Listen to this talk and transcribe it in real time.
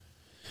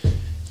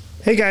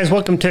Hey guys,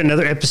 welcome to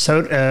another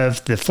episode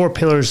of the Four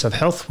Pillars of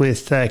Health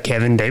with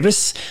Kevin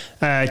Davis.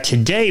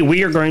 Today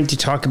we are going to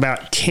talk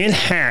about 10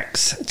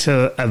 hacks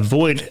to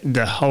avoid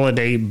the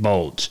holiday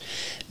bulge.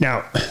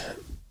 Now,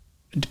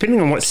 depending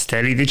on what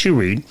study that you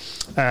read,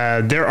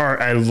 there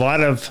are a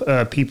lot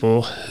of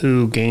people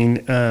who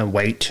gain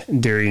weight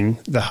during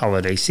the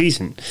holiday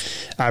season.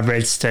 I've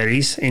read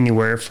studies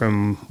anywhere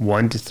from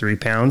 1 to 3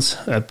 pounds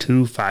up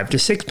to 5 to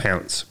 6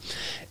 pounds.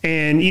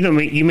 And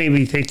you may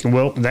be thinking,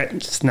 well,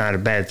 that's not a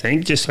bad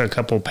thing, just a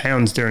couple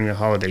pounds during the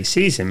holiday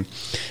season.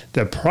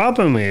 The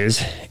problem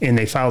is, and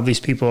they follow these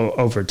people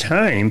over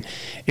time,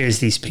 is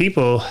these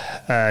people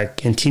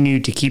continue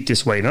to keep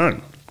this weight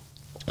on.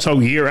 So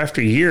year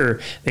after year,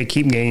 they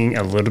keep gaining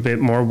a little bit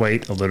more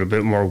weight,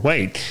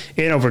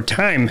 And over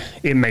time,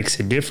 it makes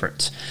a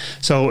difference.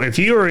 So if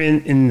you are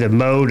in the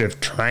mode of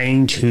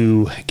trying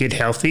to get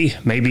healthy,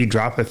 maybe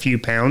drop a few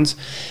pounds,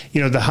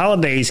 the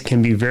holidays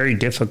can be very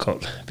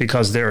difficult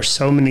because there are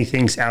so many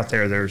things out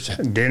there. There's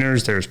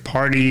dinners, there's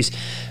parties,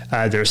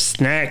 there's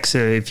snacks.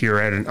 If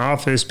you're at an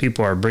office,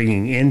 people are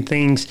bringing in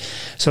things.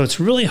 So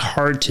it's really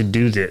hard to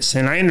do this.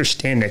 And I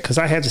understand that because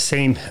I have the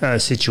same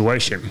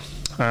situation.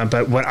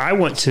 But what I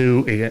want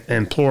to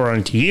implore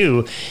onto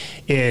you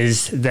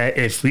is that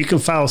if we can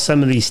follow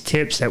some of these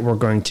tips that we're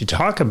going to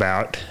talk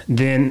about,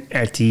 then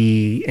at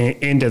the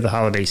end of the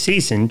holiday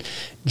season,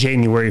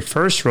 January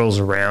 1st rolls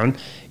around,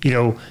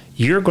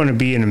 you're going to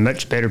be in a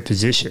much better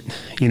position.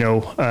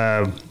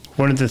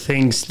 One of the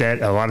things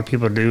that a lot of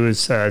people do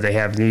is they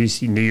have New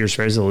Year's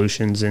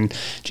resolutions, and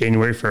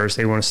January 1st,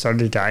 they want to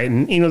start a diet.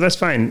 And, that's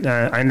fine.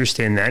 I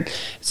understand that.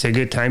 It's a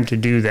good time to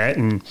do that.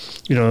 And,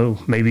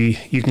 maybe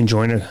you can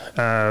join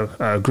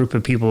a group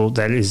of people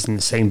that is in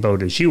the same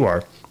boat as you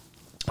are.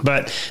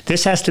 But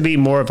this has to be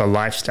more of a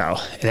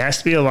lifestyle. It has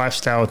to be a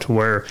lifestyle to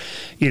where,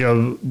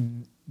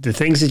 the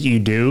things that you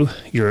do,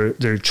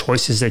 the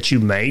choices that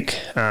you make,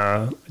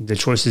 the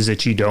choices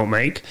that you don't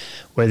make,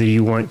 whether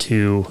you want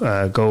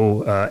to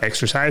go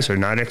exercise or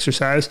not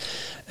exercise,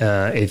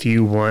 if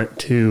you want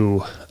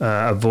to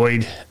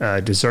avoid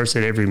desserts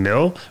at every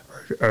meal,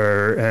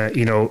 or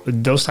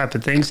those type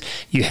of things,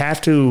 you have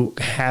to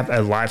have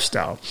a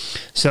lifestyle.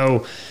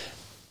 So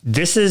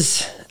this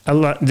is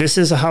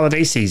a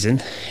holiday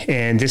season,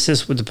 and this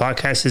is what the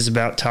podcast is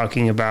about,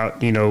 talking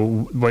about,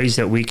 ways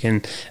that we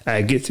can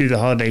get through the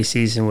holiday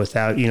season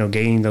without,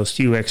 gaining those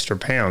few extra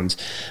pounds.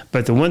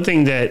 But the one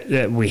thing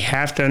that we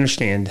have to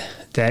understand,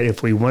 that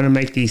if we want to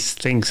make these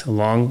things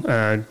long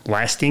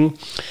lasting,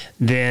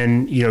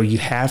 then, you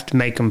have to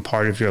make them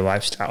part of your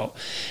lifestyle.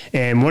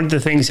 And one of the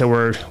things that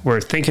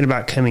we're thinking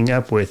about coming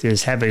up with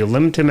is have a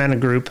limited amount of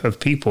group of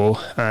people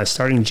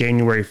starting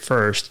January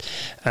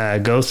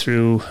 1st, go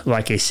through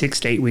like a 6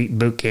 to 8 week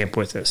boot camp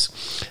with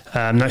us.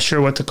 I'm not sure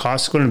what the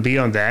cost is going to be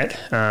on that,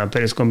 but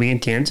it's going to be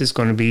intense. It's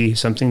going to be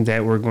something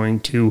that we're going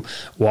to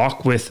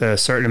walk with a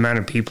certain amount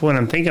of people. And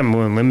I'm thinking I'm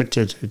going to limit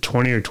it to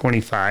 20 or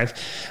 25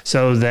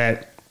 so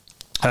that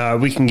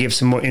we can give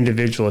some more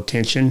individual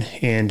attention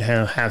and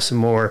have some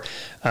more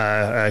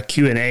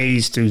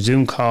Q&As through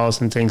Zoom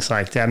calls and things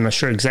like that. I'm not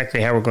sure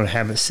exactly how we're going to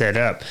have it set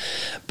up.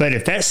 But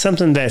if that's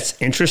something that's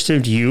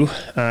interested you,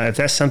 if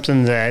that's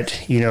something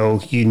that, you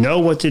know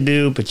what to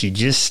do, but you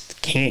just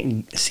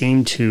can't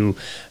seem to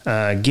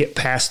get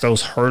past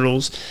those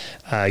hurdles,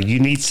 you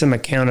need some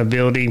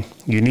accountability.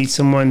 You need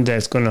someone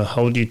that's going to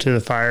hold you to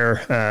the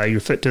fire, your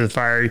foot to the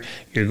fire.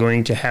 You're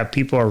going to have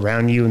people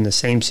around you in the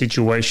same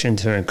situation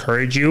to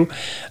encourage you.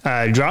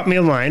 Drop me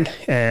a line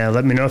and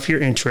let me know if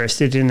you're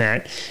interested in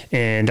that.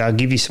 And I'll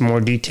give you some more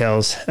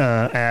details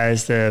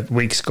as the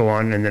weeks go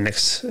on in the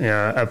next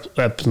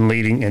up and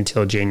leading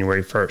until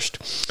January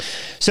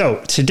 1st.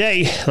 So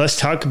today, let's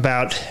talk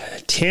about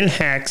 10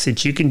 hacks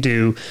that you can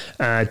do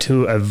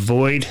to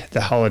avoid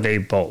the holiday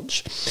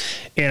bulge.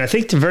 And I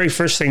think the very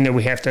first thing that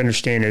we have to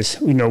understand is,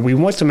 we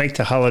want to make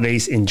the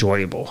holidays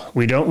enjoyable.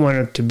 We don't want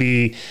it to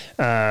be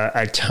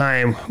a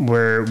time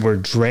where we're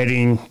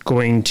dreading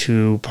going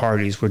to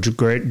parties. We're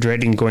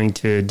dreading going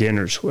to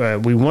dinners.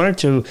 We want it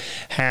to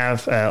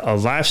have a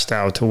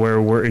lifestyle to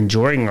where we're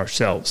enjoying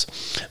ourselves.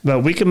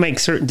 But we can make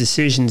certain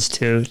decisions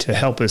to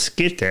help us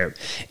get there.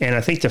 And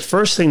I think the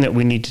first thing that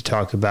we need to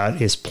talk about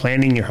is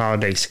planning your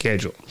holiday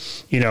schedule.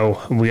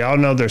 We all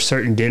know there's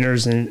certain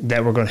dinners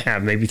that we're going to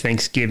have. Maybe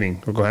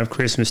Thanksgiving. We're going to have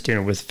Christmas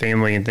dinner with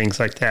family and things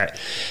like that.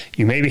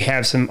 You maybe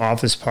have some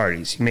office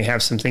parties. You may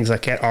have some things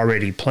like that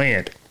already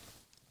planned.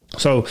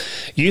 So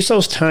use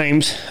those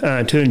times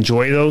to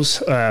enjoy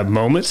those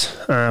moments.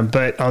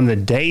 But on the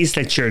days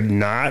that you're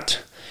not,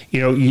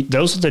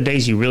 those are the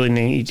days you really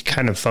need to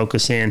kind of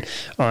focus in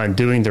on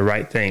doing the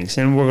right things.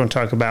 And we're going to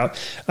talk about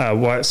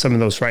what some of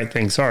those right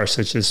things are,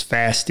 such as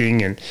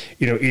fasting and,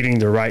 eating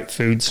the right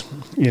foods,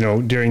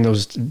 during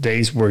those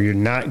days where you're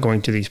not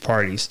going to these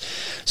parties.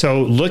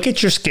 So look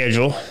at your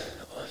schedule.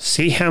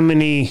 see how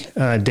many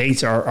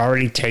dates are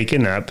already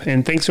taken up,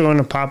 and things are going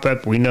to pop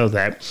up. We know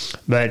that.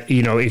 But,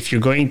 if you're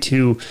going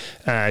to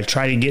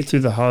try to get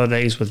through the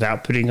holidays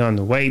without putting on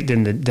the weight,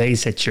 then the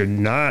days that you're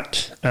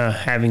not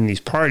having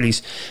these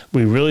parties,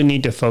 we really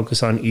need to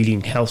focus on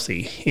eating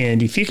healthy.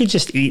 And if you could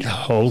just eat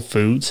whole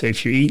foods,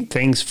 if you eat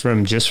things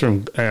from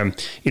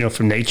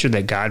nature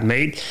that God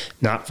made,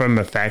 not from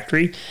a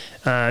factory,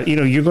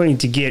 you're going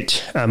to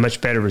get much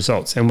better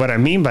results. And what I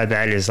mean by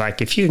that is,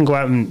 like, if you can go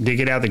out and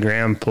dig it out of the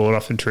ground, pull it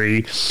off a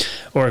tree,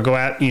 or go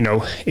out,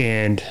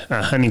 and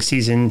hunting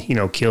season,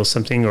 kill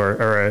something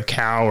or a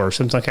cow or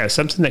something like that,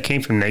 something that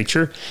came from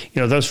nature,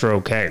 those are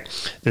okay.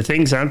 The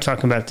things I'm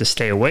talking about to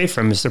stay away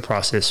from is the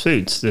processed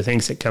foods, the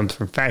things that come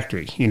from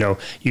factory.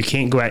 You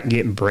can't go out and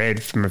get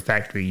bread from a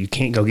factory. You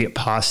can't go get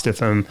pasta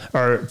from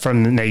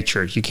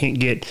nature. You can't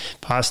get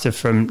pasta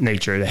from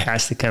nature. It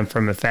has to come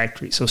from a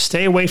factory. So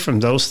stay away from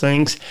those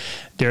things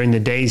during the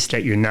days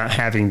that you're not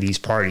having these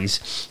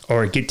parties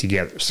or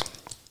get-togethers.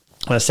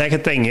 The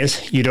second thing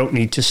is, you don't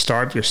need to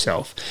starve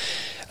yourself.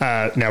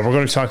 Now, we're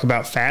going to talk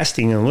about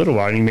fasting in a little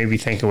while, and you may be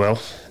thinking,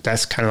 well,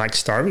 that's kind of like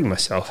starving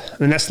myself.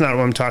 And that's not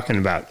what I'm talking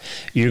about.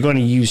 You're going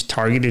to use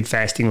targeted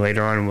fasting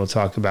later on, and we'll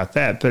talk about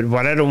that. But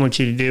what I don't want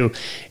you to do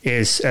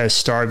is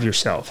starve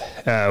yourself.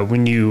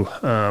 When you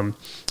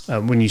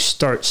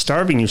start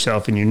starving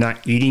yourself and you're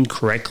not eating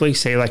correctly,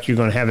 say like you're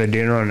going to have a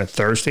dinner on a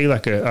Thursday,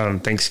 like on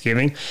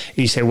Thanksgiving, and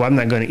you say, well, I'm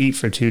not going to eat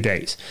for 2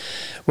 days.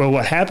 Well,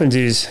 what happens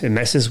is it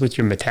messes with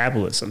your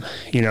metabolism.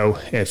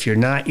 If you're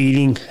not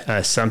eating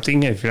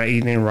something, if you're not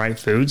eating the right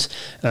foods,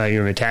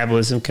 your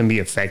metabolism can be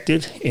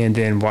affected. And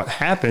then what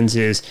happens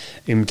is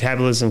your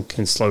metabolism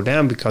can slow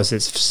down because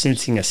it's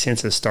sensing a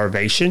sense of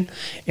starvation.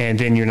 And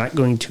then you're not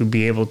going to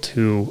be able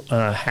to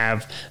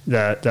have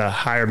the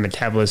higher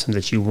metabolism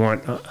that you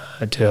want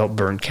to help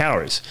burn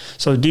calories.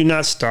 So do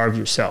not starve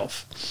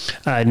yourself.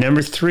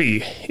 Number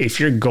 3, if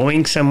you're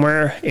going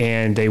somewhere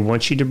and they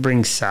want you to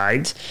bring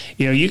sides,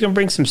 you can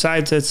bring some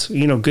sides that's,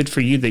 good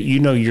for you that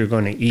you're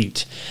going to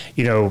eat.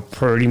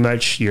 Pretty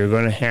much you're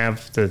going to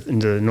have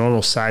the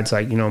normal sides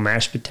like,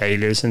 mashed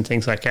potatoes and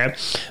things like that.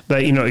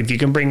 But, if you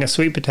can bring a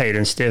sweet potato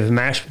instead of a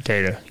mashed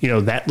potato,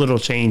 that little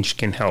change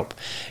can help.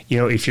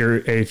 If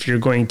you're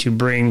going to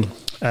bring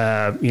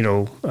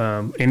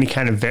any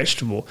kind of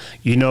vegetable,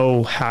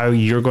 how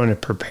you're going to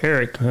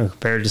prepare it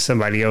compared to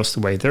somebody else the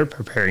way they're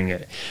preparing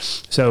it.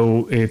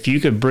 So if you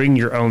could bring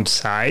your own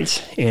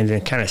sides and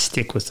then kind of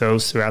stick with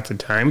those throughout the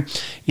time,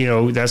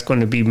 that's going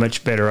to be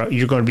much better.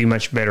 You're going to be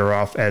much better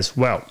off as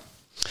well.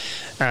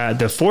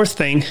 The fourth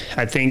thing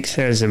I think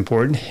is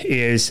important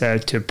is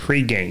to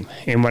pregame.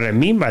 And what I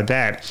mean by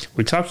that,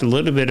 we talked a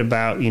little bit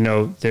about,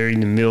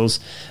 during the meals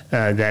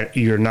that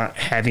you're not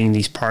having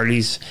these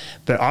parties,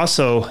 but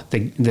also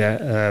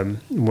the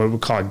what we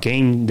call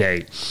game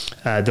day.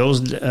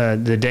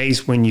 The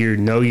days when you're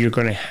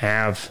going to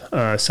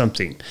have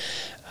something.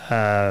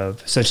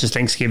 Such as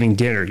Thanksgiving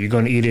dinner. You're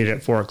going to eat it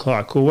at 4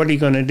 o'clock. Well, what are you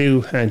going to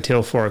do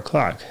until 4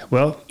 o'clock?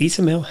 Well, eat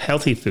some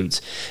healthy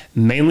foods.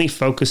 Mainly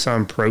focus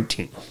on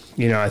protein.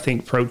 I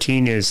think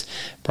protein is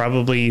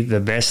probably the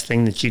best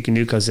thing that you can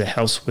do because it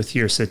helps with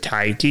your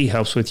satiety,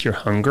 helps with your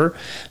hunger.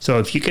 So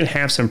if you can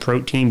have some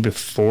protein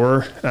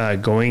before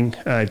going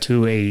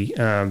to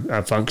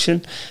a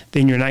function,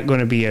 then you're not going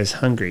to be as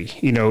hungry.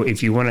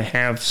 If you want to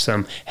have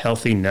some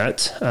healthy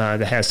nuts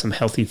that has some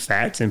healthy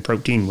fats and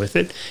protein with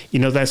it,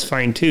 that's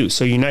fine too.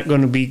 So you're not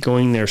going to be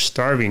going there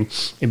starving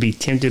and be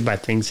tempted by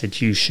things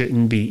that you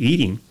shouldn't be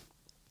eating.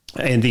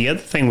 And the other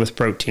thing with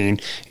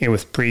protein and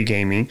with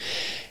pre-gaming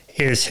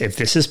is, if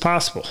this is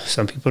possible,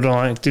 some people don't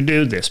like to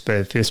do this, but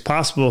if it's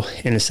possible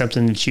and it's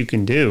something that you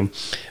can do,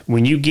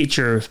 when you get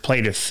your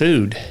plate of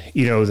food, if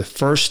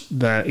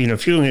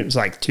you're doing it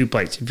like 2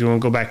 plates, if you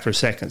want to go back for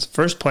seconds,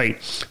 first plate,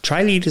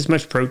 try to eat as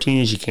much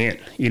protein as you can,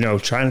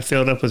 try and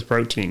fill it up with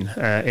protein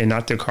and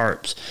not the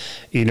carbs.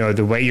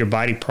 The way your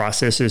body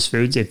processes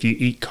foods, if you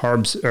eat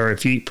carbs or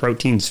if you eat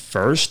proteins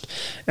first,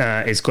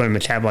 it's going to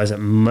metabolize it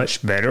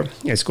much better.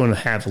 It's going to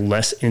have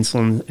less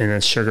insulin and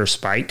a sugar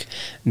spike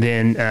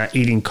than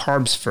eating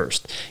carbs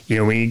first.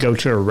 When you go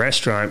to a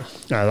restaurant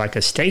like a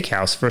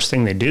steakhouse, first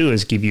thing they do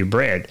is give you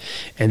bread,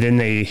 and then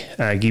they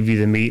give you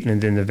the meat and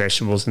then the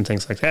vegetables and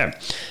things like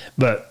that.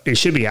 But it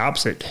should be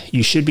opposite.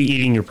 You should be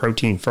eating your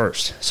protein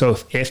first. So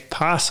if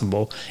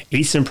possible,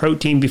 eat some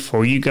protein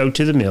before you go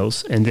to the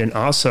meals, and then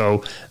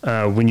also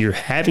when you're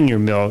having your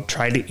meal,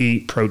 try to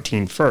eat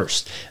protein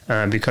first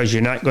because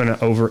you're not going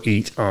to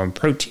overeat on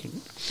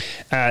protein.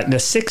 The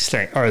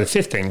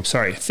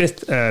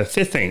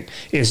fifth thing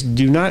is,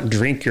 do not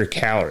drink your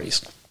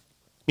calories.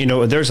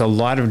 There's a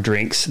lot of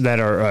drinks that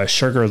are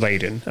sugar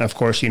laden. Of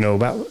course,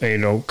 about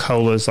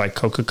colas like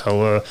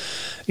Coca-Cola,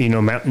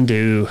 Mountain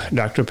Dew,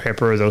 Dr.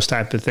 Pepper, those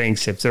type of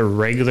things, if they're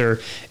regular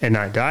and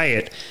not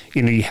diet,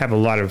 you have a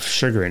lot of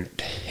sugar in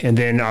it. And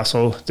then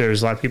also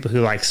there's a lot of people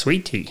who like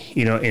sweet tea,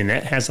 and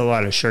that has a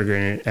lot of sugar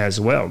in it as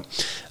well.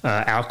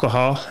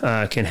 Alcohol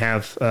can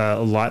have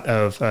a lot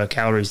of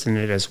calories in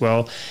it as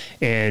well.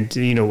 And,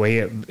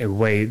 the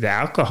way the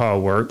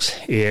alcohol works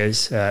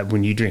is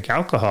when you drink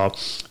alcohol,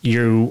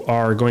 you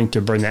are going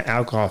to burn that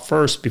alcohol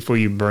first before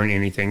you burn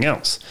anything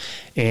else.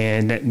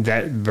 And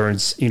that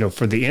burns,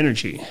 for the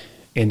energy.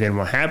 And then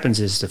what happens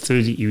is the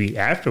food that you eat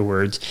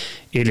afterwards,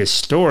 it is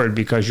stored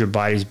because your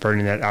body's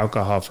burning that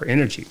alcohol for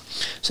energy.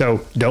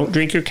 So don't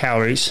drink your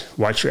calories,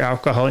 watch your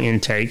alcohol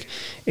intake,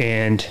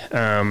 and,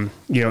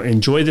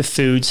 enjoy the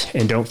foods,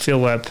 and don't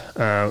fill up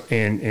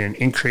and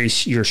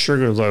increase your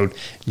sugar load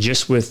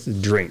just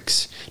with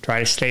drinks. Try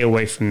to stay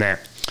away from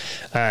that.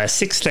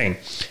 Sixth thing,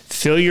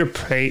 fill your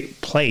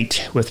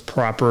plate with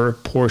proper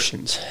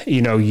portions.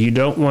 You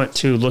don't want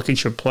to look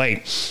at your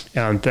plate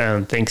on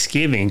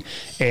Thanksgiving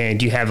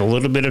and you have a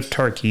little bit of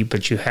turkey,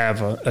 but you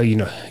have a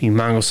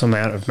humongous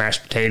amount of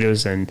mashed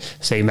potatoes and,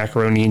 say,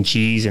 macaroni and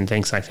cheese and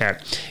things like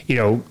that.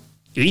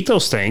 Eat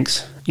those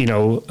things,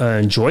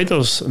 enjoy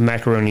those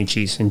macaroni and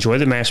cheese, enjoy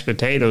the mashed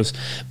potatoes,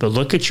 but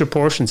look at your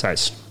portion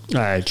size.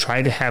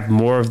 Try to have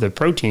more of the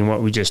protein,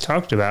 what we just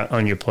talked about,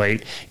 on your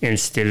plate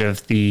instead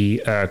of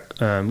the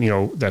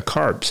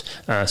carbs,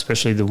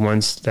 especially the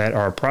ones that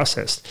are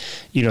processed,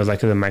 like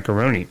the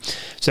macaroni.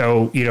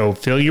 So,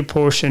 fill your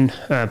portion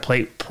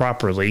plate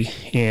properly,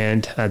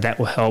 and that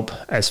will help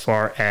as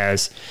far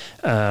as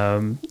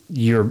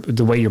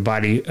the way your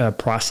body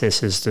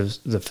processes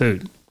the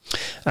food.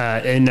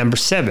 And number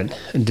 7,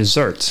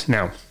 desserts.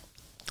 Now,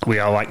 we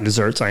all like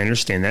desserts. I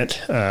understand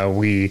that.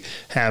 We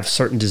have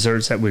certain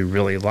desserts that we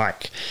really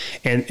like.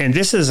 And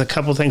this is a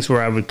couple things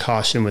where I would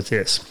caution with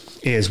this.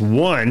 Is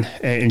one,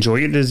 enjoy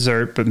your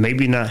dessert, but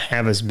maybe not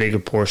have as big a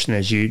portion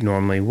as you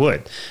normally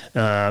would.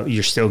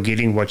 You're still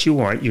getting what you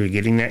want. You're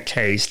getting that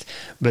taste,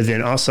 but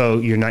then also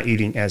you're not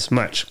eating as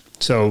much.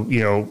 So,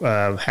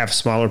 have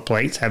smaller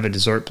plates, have a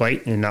dessert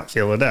plate, and not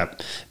fill it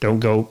up. Don't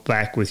go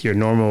back with your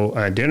normal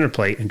dinner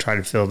plate and try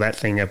to fill that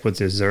thing up with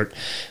dessert.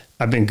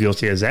 I've been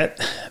guilty of that,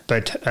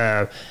 but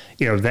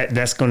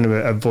that's going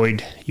to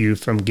avoid you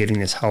from getting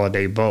this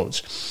holiday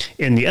bulge.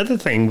 And the other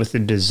thing with the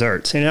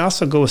desserts, and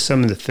also go with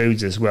some of the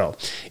foods as well.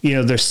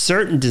 There's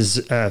certain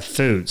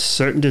foods,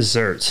 certain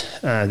desserts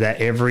that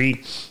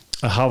every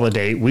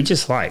holiday we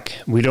just like.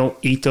 We don't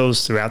eat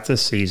those throughout the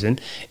season,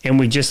 and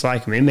we just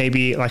like them. It may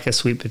be like a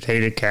sweet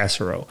potato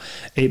casserole.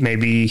 It may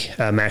be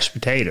mashed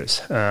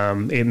potatoes.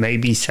 It may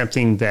be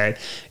something that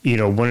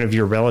one of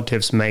your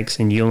relatives makes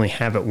and you only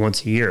have it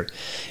once a year.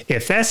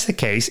 If that's the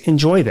case,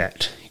 enjoy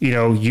that.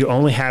 You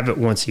only have it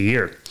once a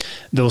year.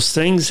 Those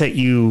things that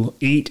you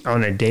eat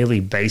on a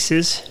daily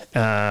basis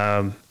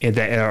and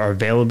that are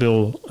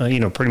available,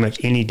 pretty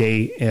much any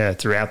day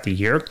throughout the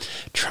year,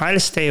 try to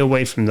stay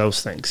away from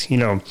those things.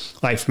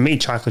 Like for me,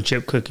 chocolate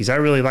chip cookies. I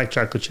really like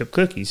chocolate chip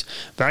cookies,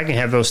 but I can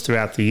have those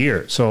throughout the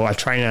year. So I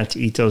try not to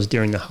eat those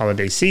during the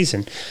holiday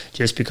season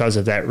just because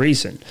of that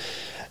reason.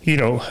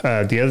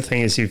 The other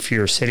thing is if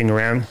you're sitting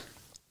around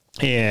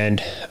and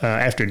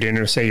after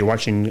dinner, say you're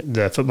watching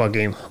the football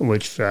game,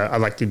 which I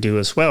like to do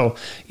as well,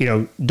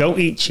 don't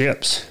eat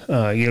chips.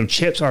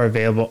 Chips are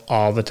available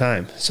all the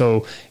time.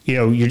 So,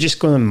 you're just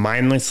going to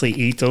mindlessly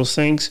eat those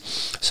things.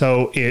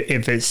 So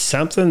if it's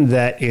something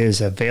that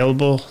is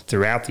available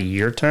throughout the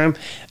year time,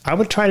 I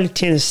would try to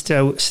tend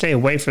to stay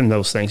away from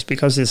those things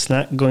because it's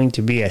not going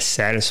to be as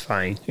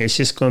satisfying. It's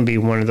just going to be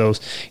one of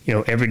those,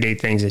 everyday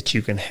things that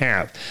you can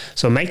have.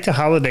 So make the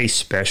holidays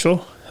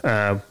special.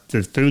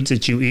 The foods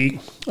that you eat,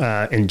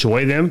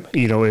 enjoy them,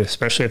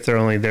 especially if they're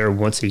only there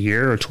once a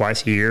year or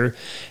twice a year.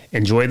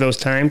 Enjoy those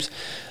times,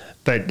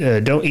 but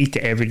don't eat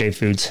the everyday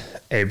foods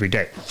every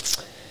day.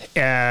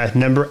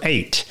 Number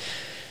 8,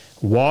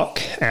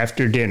 walk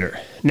after dinner.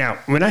 Now,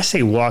 when I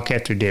say walk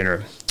after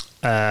dinner,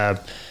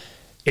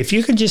 if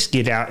you can just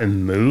get out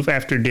and move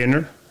after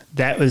dinner,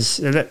 that's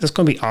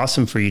going to be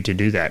awesome for you to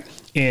do that.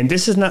 And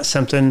this is not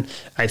something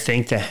I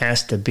think that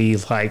has to be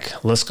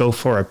like, let's go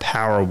for a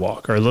power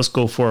walk or let's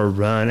go for a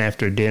run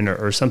after dinner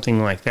or something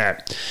like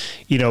that.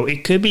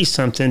 It could be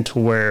something to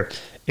where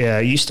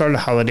you start a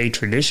holiday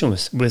tradition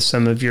with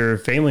some of your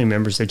family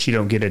members that you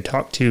don't get to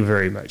talk to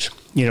very much.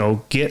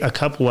 Get a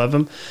couple of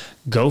them,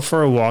 go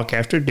for a walk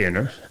after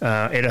dinner.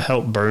 It'll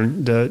help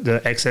burn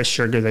the excess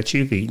sugar that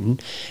you've eaten,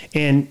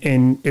 and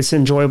it's an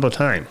enjoyable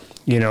time.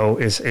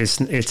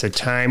 It's a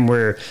time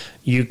where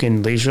you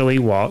can leisurely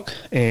walk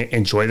and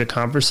enjoy the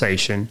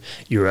conversation.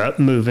 You're up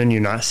moving. You're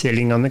not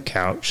sitting on the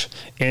couch.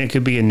 And it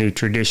could be a new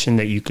tradition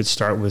that you could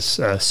start with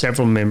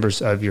several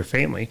members of your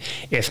family.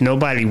 If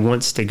nobody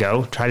wants to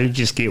go, try to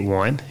just get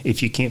one.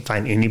 If you can't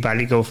find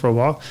anybody to go for a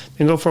walk,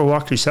 then go for a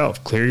walk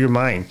yourself. Clear your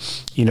mind.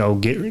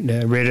 Get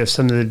rid of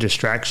some of the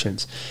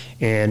distractions.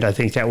 And I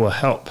think that will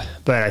help.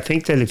 But I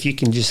think that if you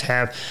can just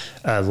have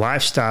a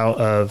lifestyle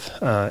of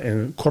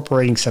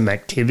incorporating some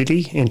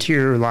activity into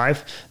your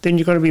life, then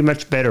you're going to be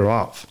much better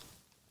off.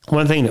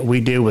 One thing that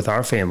we do with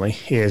our family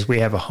is we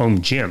have a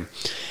home gym.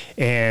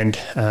 And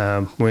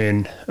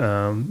when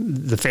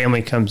the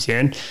family comes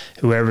in,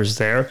 whoever's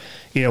there,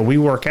 we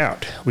work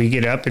out. We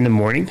get up in the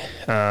morning,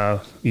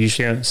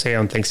 usually say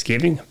on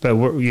Thanksgiving, but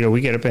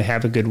we get up and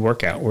have a good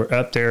workout. We're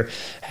up there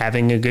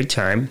having a good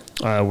time.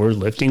 We're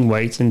lifting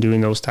weights and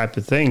doing those type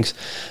of things.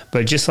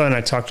 But just like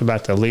I talked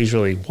about the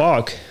leisurely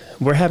walk,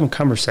 we're having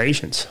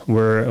conversations.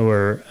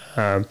 We're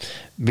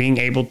being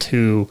able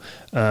to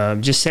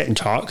just sit and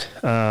talk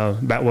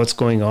about what's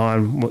going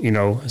on,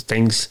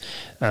 things,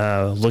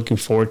 looking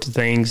forward to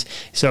things.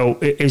 So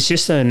it's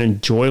just an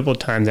enjoyable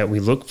time that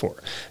we look for.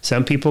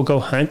 Some people go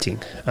hunting.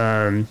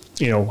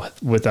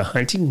 With the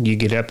hunting, you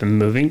get up and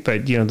moving,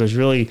 but, there's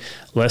really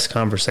less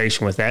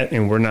conversation with that,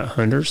 and we're not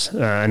hunters.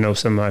 I know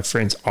some of my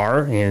friends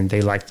are, and they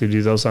like to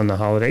do those on the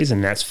holidays,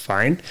 and that's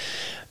fine.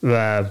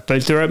 But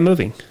they're up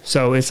moving.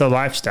 So it's a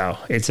lifestyle.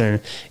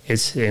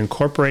 It's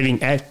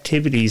incorporating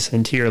activities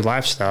into your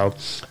lifestyle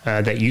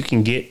that you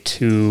can get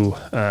to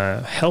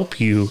help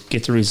you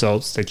get the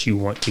results that you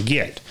want to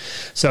get.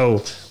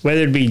 So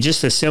whether it be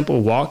just a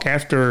simple walk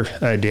after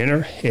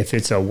dinner, if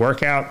it's a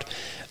workout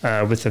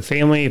with the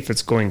family, if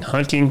it's going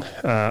hunting,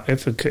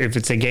 if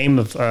it's a game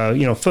of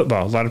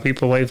football. A lot of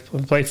people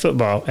play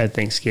football at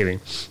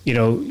Thanksgiving.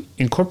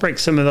 Incorporate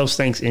some of those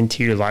things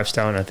into your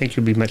lifestyle, and I think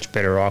you'll be much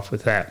better off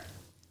with that.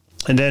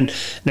 And then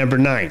number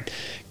 9,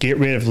 get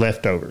rid of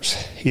leftovers.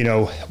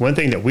 One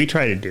thing that we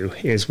try to do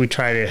is we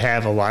try to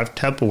have a lot of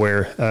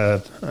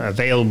Tupperware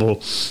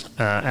available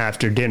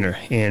after dinner.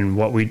 And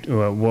what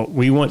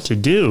we want to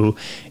do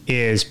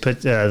is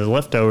put the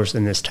leftovers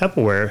in this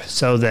Tupperware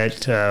so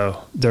that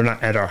they're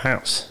not at our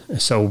house.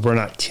 So we're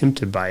not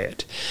tempted by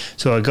it.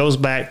 So it goes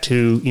back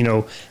to,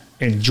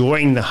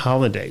 enjoying the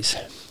holidays.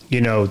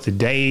 The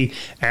day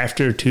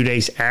after, 2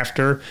 days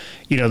after,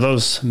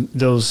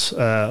 those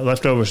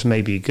leftovers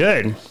may be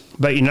good,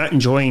 but you're not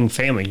enjoying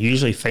family.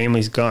 Usually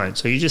family's gone.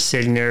 So you're just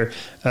sitting there,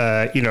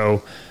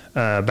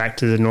 back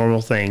to the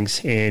normal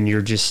things, and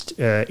you're just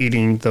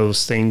eating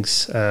those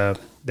things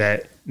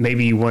that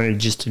maybe you wanted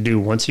just to do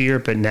once a year,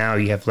 but now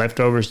you have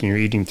leftovers and you're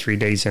eating 3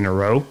 days in a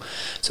row.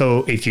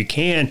 So if you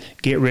can,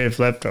 get rid of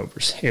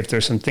leftovers. If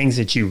there's some things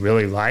that you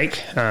really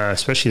like,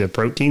 especially the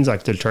proteins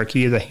like the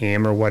turkey or the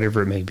ham or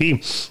whatever it may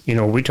be,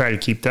 we try to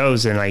keep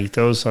those, and I eat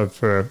those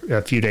for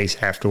a few days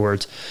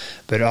afterwards.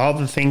 But all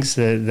the things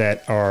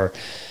that are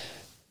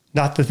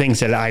not the things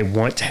that I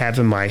want to have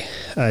in my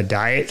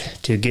diet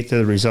to get to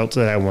the results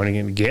that I want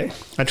to get,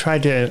 I try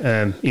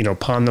to,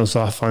 pawn those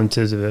off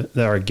onto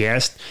our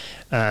guest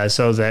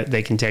so that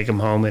they can take them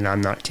home and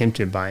I'm not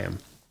tempted by them.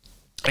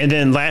 And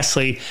then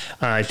lastly,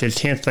 the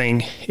 10th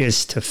thing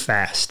is to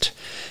fast.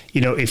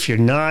 If you're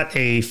not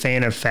a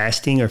fan of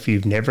fasting, or if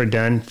you've never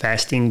done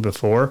fasting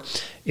before,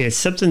 it's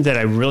something that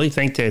I really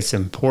think that it's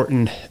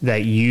important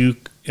that you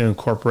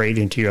incorporate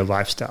into your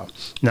lifestyle,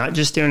 not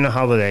just during the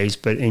holidays,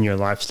 but in your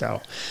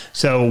lifestyle.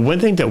 So one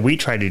thing that we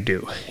try to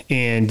do,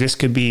 and this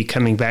could be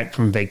coming back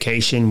from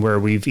vacation where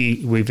we've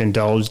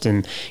indulged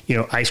in,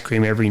 ice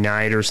cream every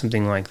night or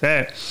something like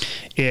that,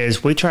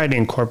 is we try to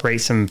incorporate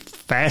some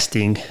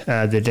fasting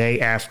the day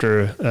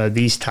after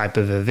these type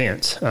of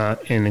events,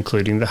 and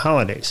including the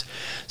holidays.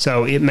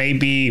 So it may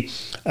be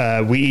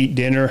we eat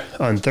dinner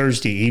on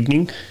Thursday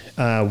evening.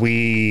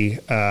 We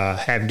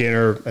have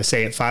dinner,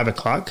 say, at 5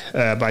 o'clock.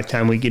 By the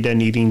time we get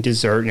done eating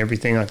dessert and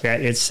everything like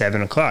that, it's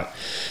 7 o'clock.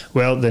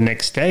 Well, the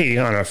next day,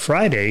 on a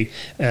Friday,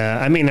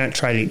 I may not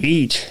try to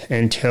eat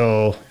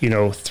until,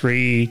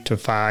 3 to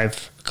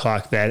 5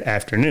 o'clock that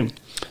afternoon.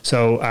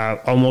 So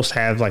I almost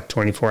have like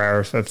 24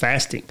 hours of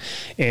fasting.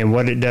 And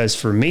what it does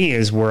for me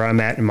is where I'm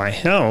at in my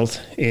health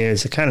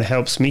is it kind of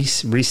helps me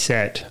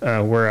reset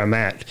where I'm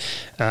at.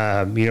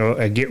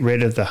 I get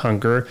rid of the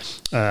hunger.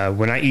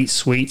 When I eat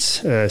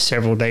sweets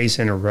several days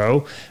in a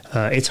row,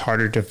 it's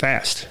harder to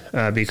fast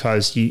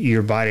because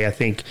your body, I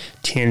think,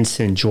 tends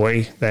to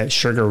enjoy that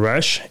sugar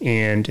rush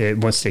and it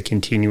wants to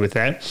continue with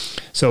that.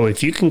 So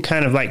if you can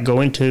kind of like go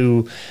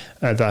into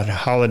the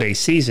holiday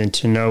season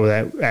to know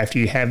that after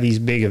you have these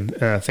big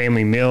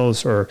family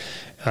meals or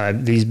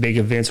these big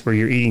events where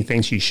you're eating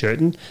things you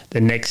shouldn't,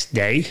 the next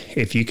day,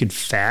 if you could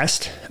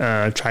fast,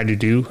 try to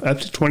do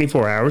up to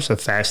 24 hours of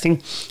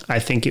fasting, I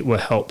think it will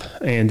help.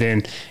 And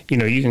then, you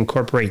can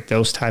incorporate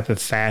those type of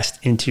fast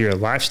into your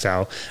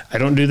lifestyle. I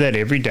don't do that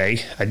every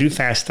day. I do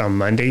fast on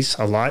Mondays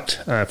a lot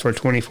for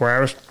 24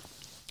 hours.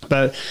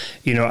 But,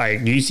 I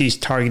use these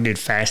targeted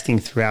fasting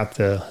throughout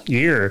the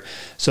year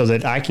so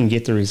that I can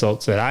get the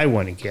results that I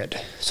want to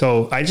get.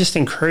 So I just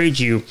encourage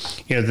you,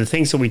 the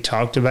things that we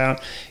talked about,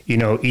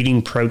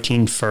 eating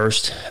protein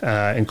first,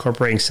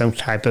 incorporating some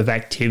type of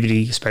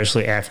activity,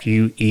 especially after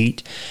you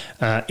eat,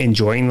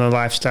 enjoying the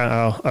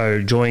lifestyle or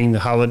enjoying the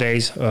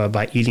holidays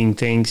by eating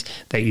things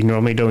that you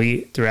normally don't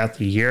eat throughout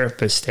the year,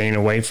 but staying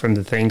away from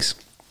the things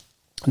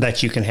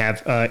that you can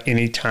have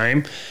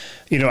anytime.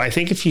 I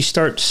think if you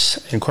start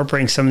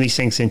incorporating some of these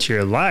things into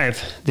your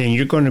life, then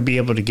you're going to be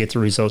able to get the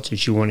results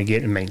that you want to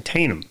get and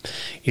maintain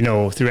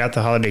them. Throughout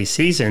the holiday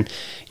season,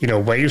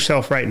 weigh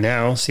yourself right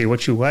now, see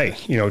what you weigh.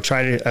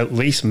 Try to at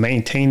least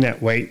maintain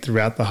that weight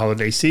throughout the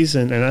holiday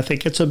season. And I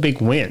think it's a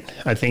big win.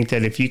 I think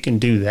that if you can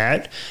do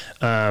that,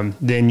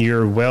 then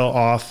you're well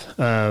off,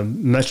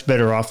 much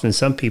better off than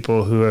some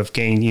people who have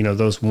gained,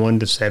 those 1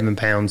 to 7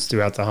 pounds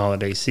throughout the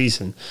holiday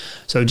season.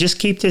 So just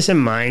keep this in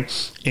mind.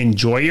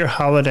 Enjoy your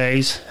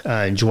holidays,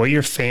 enjoy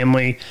your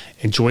family,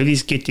 enjoy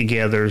these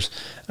get-togethers.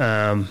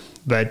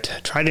 But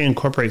try to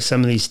incorporate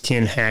some of these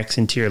 10 hacks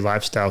into your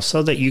lifestyle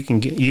so that you can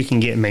get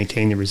and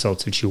maintain the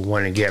results that you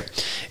want to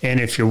get. And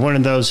if you're one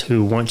of those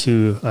who want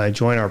to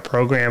join our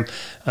program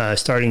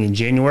starting in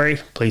January,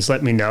 please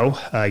let me know.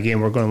 Again,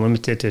 we're going to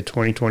limit it to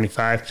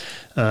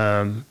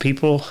 2025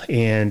 people,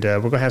 and we're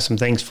going to have some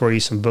things for you,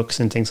 some books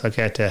and things like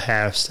that to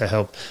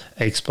help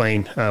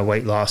explain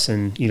weight loss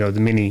and the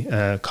many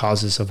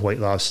causes of weight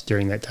loss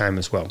during that time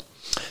as well.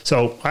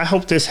 So I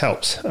hope this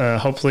helps.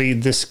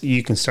 Hopefully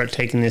you can start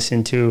taking this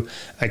into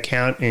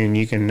account, and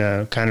you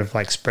can kind of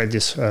like spread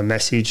this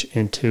message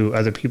into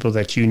other people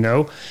that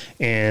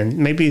and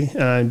maybe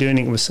doing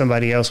it with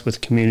somebody else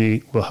with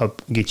community will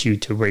help get you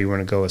to where you want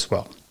to go as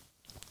well.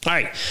 All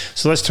right,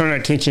 so let's turn our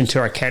attention to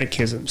our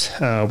catechisms.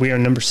 We are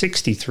number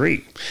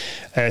 63.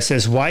 It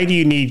says, "Why do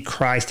you need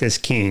Christ as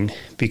King?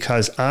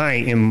 Because I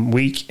am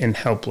weak and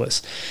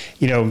helpless."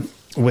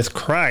 With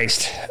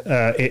Christ,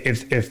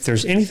 if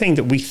there's anything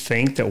that we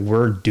think that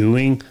we're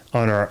doing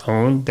on our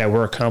own, that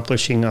we're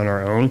accomplishing on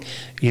our own,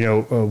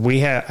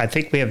 I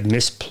think we have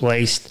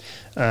misplaced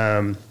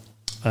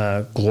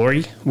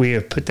glory. We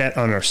have put that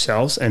on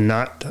ourselves and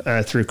not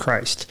through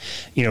Christ.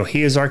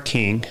 He is our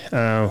King.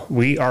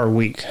 We are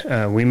weak.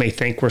 We may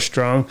think we're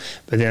strong,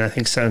 but then I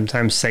think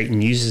sometimes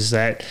Satan uses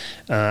that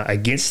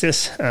against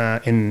us,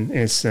 and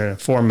it's a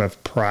form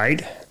of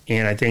pride.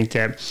 And I think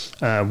that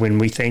when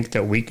we think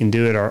that we can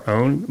do it our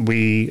own,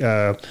 we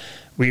are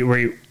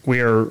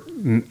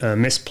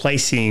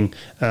misplacing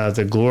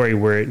the glory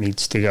where it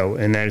needs to go,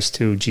 and that is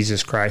to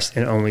Jesus Christ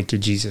and only to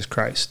Jesus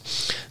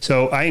Christ.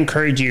 So I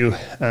encourage you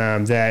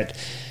that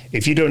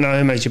if you don't know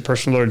Him as your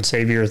personal Lord and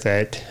Savior,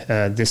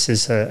 that this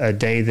is a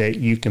day that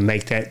you can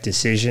make that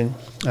decision.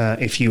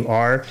 If you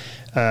are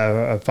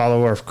a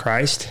follower of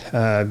Christ,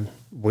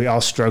 we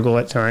all struggle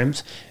at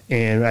times,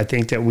 and I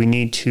think that we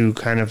need to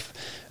kind of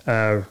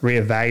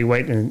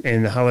reevaluate,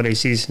 and the holiday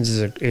season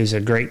is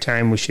a great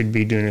time. We should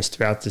be doing this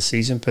throughout the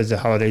season, but the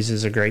holidays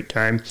is a great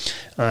time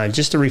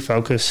just to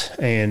refocus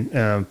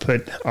and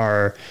put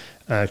our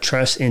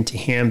trust into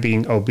Him,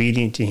 being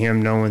obedient to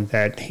Him, knowing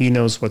that He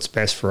knows what's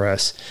best for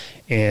us,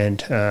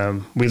 and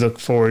we look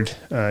forward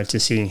to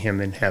seeing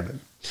Him in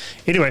heaven.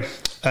 Anyway,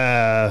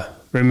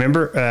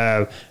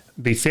 remember,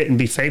 be fit and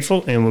be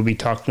faithful, and we'll be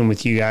talking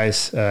with you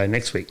guys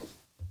next week.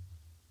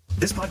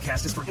 This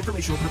podcast is for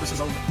informational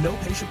purposes only. No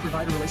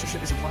patient-provider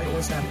relationship is implied or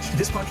established.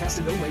 This podcast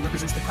in no way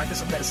represents the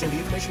practice of medicine. The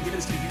information given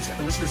is to be used at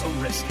the listener's own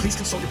risk. Please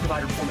consult your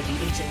provider before making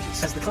any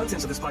changes, as the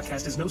contents of this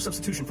podcast is no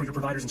substitution for your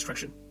provider's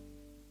instruction.